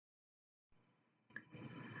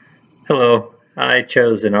Hello. I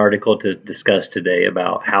chose an article to discuss today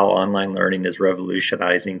about how online learning is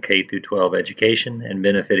revolutionizing K through 12 education and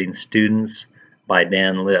benefiting students by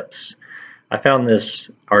Dan Lips. I found this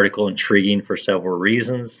article intriguing for several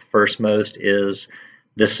reasons. First most is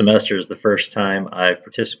this semester is the first time I've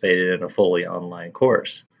participated in a fully online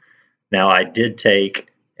course. Now, I did take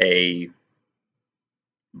a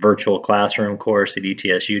virtual classroom course at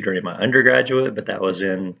ETSU during my undergraduate, but that was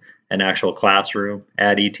in an actual classroom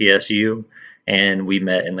at ETSU. And we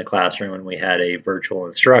met in the classroom and we had a virtual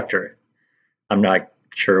instructor. I'm not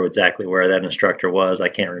sure exactly where that instructor was. I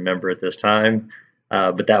can't remember at this time.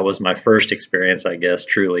 But that was my first experience, I guess,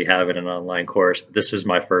 truly having an online course. This is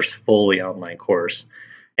my first fully online course.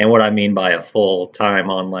 And what I mean by a full-time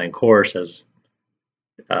online course as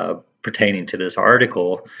pertaining to this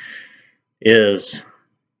article is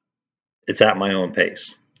it's at my own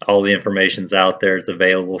pace. All the information's out there, it's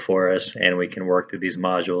available for us, and we can work through these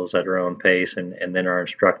modules at our own pace. And then our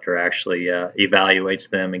instructor actually evaluates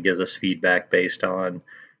them and gives us feedback based on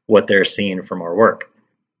what they're seeing from our work.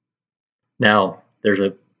 Now, there's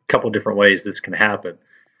a couple different ways this can happen.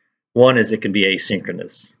 One is it can be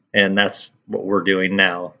asynchronous, and that's what we're doing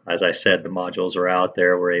now. As I said, the modules are out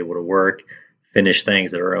there, we're able to work, finish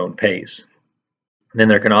things at our own pace. And then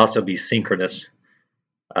there can also be synchronous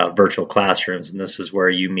virtual classrooms, and this is where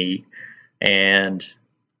you meet and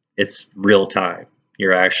it's real time.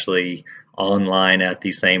 You're actually online at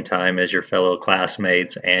the same time as your fellow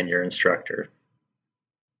classmates and your instructor.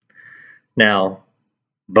 Now,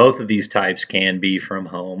 both of these types can be from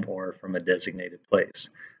home or from a designated place.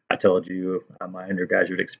 I told you my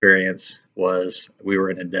undergraduate experience was we were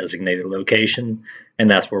in a designated location, and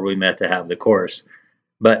that's where we met to have the course.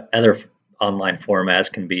 But other online formats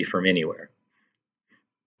can be from anywhere.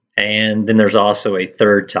 And then there's also a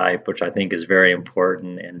third type, which I think is very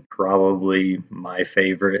important and probably my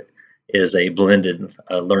favorite, is a blended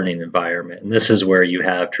learning environment. And this is where you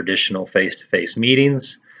have traditional face-to-face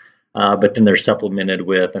meetings, but then they're supplemented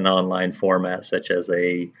with an online format such as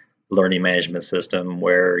a learning management system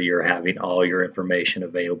where you're having all your information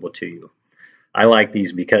available to you. I like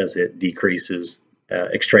these because it decreases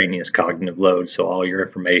extraneous cognitive load. So all your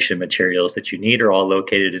information materials that you need are all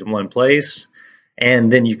located in one place.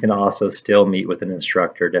 And then you can also still meet with an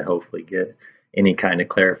instructor to hopefully get any kind of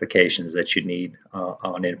clarifications that you need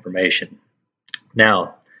on information.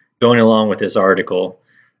 Now, going along with this article,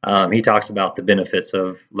 he talks about the benefits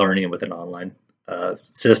of learning with an online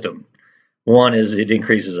system. One is it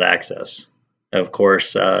increases access. Of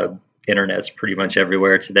course, internet's pretty much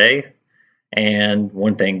everywhere today. And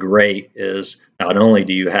one thing great is not only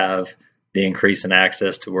do you have the increase in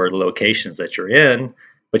access to where the locations that you're in,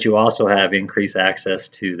 but you also have increased access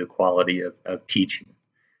to the quality of teaching.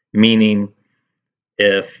 Meaning,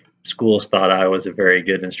 if schools thought I was a very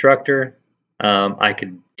good instructor, I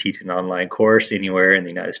could teach an online course anywhere in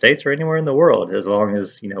the United States or anywhere in the world, as long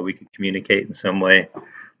as we could communicate in some way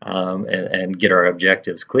and get our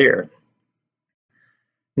objectives clear.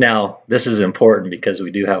 Now, this is important because we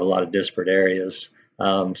do have a lot of disparate areas,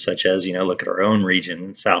 such as look at our own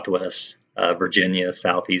region, Southwest Virginia,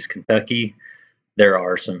 Southeast Kentucky. There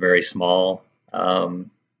are some very small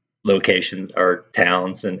locations or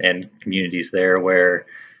towns and communities there where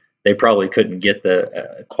they probably couldn't get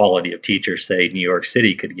the quality of teachers, say, New York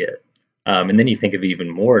City could get. And then you think of even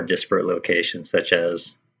more disparate locations, such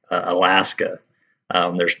as Alaska.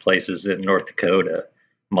 There's places in North Dakota,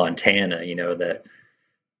 Montana, that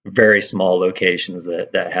very small locations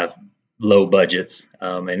that have low budgets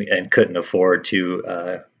and couldn't afford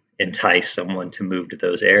to entice someone to move to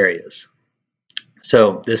those areas.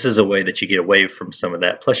 So this is a way that you get away from some of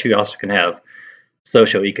that. Plus, you also can have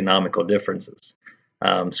socioeconomical differences.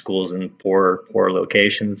 Schools in poor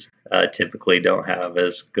locations typically don't have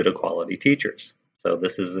as good a quality teachers. So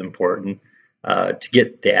this is important to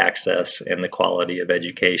get the access and the quality of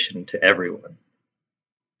education to everyone.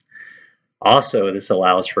 Also, this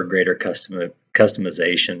allows for greater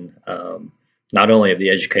customization, not only of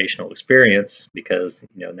the educational experience, because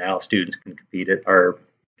now students can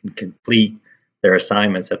complete their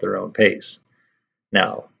assignments at their own pace.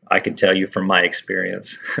 Now, I can tell you from my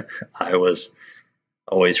experience, I was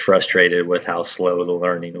always frustrated with how slow the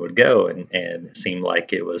learning would go, and it seemed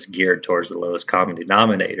like it was geared towards the lowest common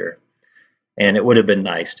denominator. And it would have been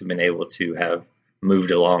nice to have been able to have moved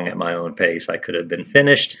along at my own pace. I could have been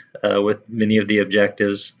finished with many of the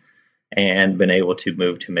objectives and been able to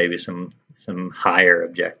move to maybe some higher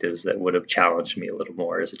objectives that would have challenged me a little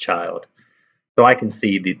more as a child. So I can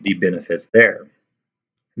see the benefits there.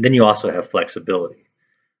 And then you also have flexibility.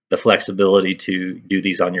 The flexibility to do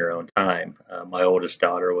these on your own time. My oldest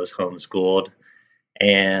daughter was homeschooled,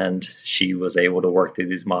 and she was able to work through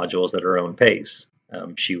these modules at her own pace.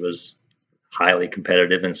 She was highly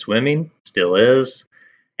competitive in swimming, still is,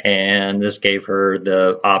 and this gave her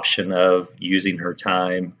the option of using her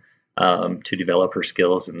time to develop her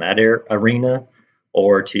skills in that arena,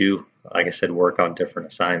 or to, like I said, work on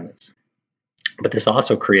different assignments. But this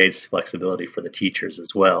also creates flexibility for the teachers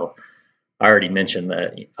as well. I already mentioned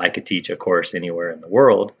that I could teach a course anywhere in the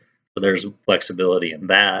world, so there's flexibility in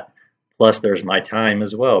that. Plus, there's my time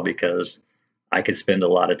as well, because I could spend a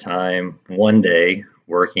lot of time one day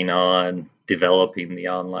working on developing the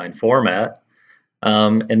online format,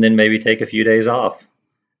 and then maybe take a few days off,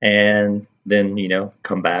 and then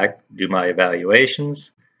come back, do my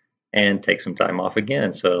evaluations, and take some time off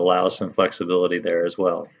again. So it allows some flexibility there as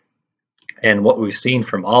well. And what we've seen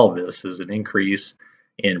from all of this is an increase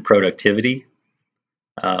in productivity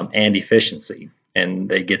and efficiency. And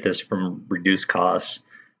they get this from reduced costs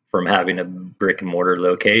from having a brick and mortar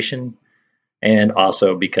location, and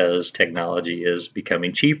also because technology is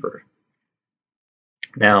becoming cheaper.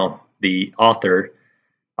 Now, the author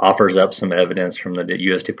offers up some evidence from the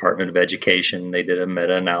U.S. Department of Education. They did a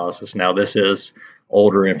meta-analysis. Now, this is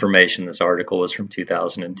older information. This article was from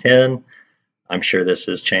 2010. I'm sure this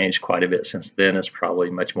has changed quite a bit since then. It's probably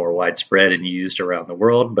much more widespread and used around the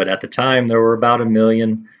world. But at the time, there were about 1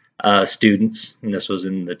 million students, and this was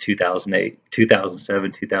in the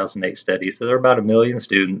 2007, 2008 study. So there were about 1 million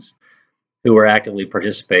students who were actively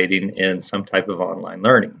participating in some type of online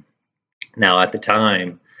learning. Now, at the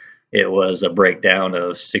time, it was a breakdown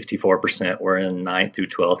of 64% were in 9th through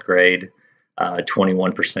 12th grade,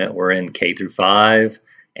 21% were in K through 5,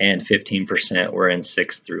 and 15% were in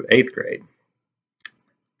 6th through 8th grade.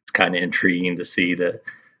 It's kind of intriguing to see that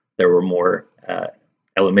there were more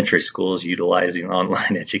elementary schools utilizing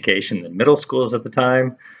online education than middle schools at the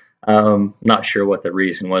time. Not sure what the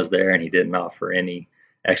reason was there, and he didn't offer any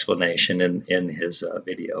explanation in his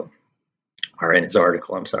video, or in his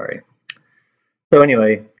article, I'm sorry. So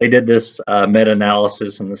anyway, they did this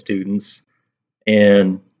meta-analysis, and the students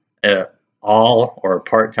in all or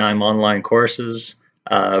part-time online courses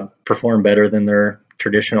perform better than their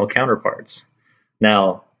traditional counterparts.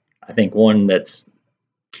 Now, I think one that's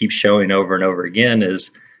keeps showing over and over again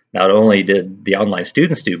is not only did the online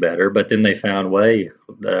students do better, but then they found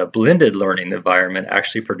the blended learning environment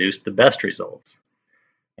actually produced the best results.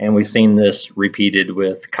 And we've seen this repeated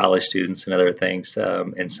with college students and other things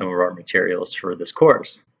in some of our materials for this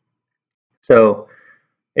course. So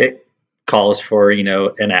it calls for,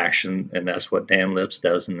 an action, and that's what Dan Lips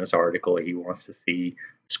does in this article. He wants to see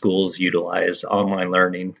schools utilize online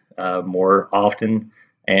learning more often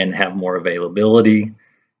and have more availability.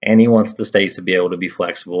 And he wants the states to be able to be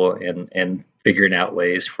flexible and figuring out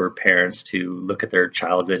ways for parents to look at their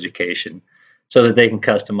child's education so that they can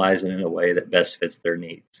customize it in a way that best fits their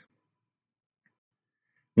needs.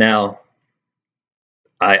 Now,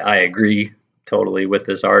 I agree totally with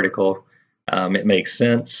this article. It makes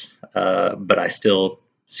sense, but I still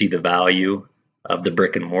see the value of the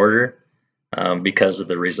brick and mortar because of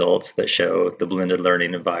the results that show the blended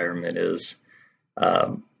learning environment is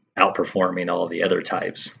outperforming all the other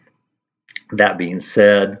types. That being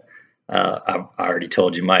said, I already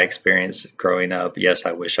told you my experience growing up. Yes,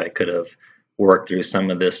 I wish I could have worked through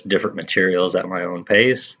some of this different materials at my own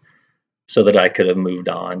pace so that I could have moved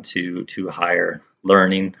on to higher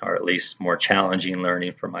learning, or at least more challenging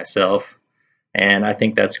learning for myself. And I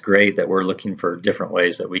think that's great that we're looking for different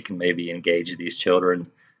ways that we can maybe engage these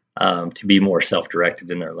children to be more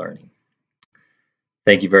self-directed in their learning.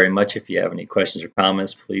 Thank you very much. If you have any questions or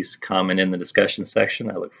comments, please comment in the discussion section.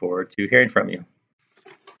 I look forward to hearing from you.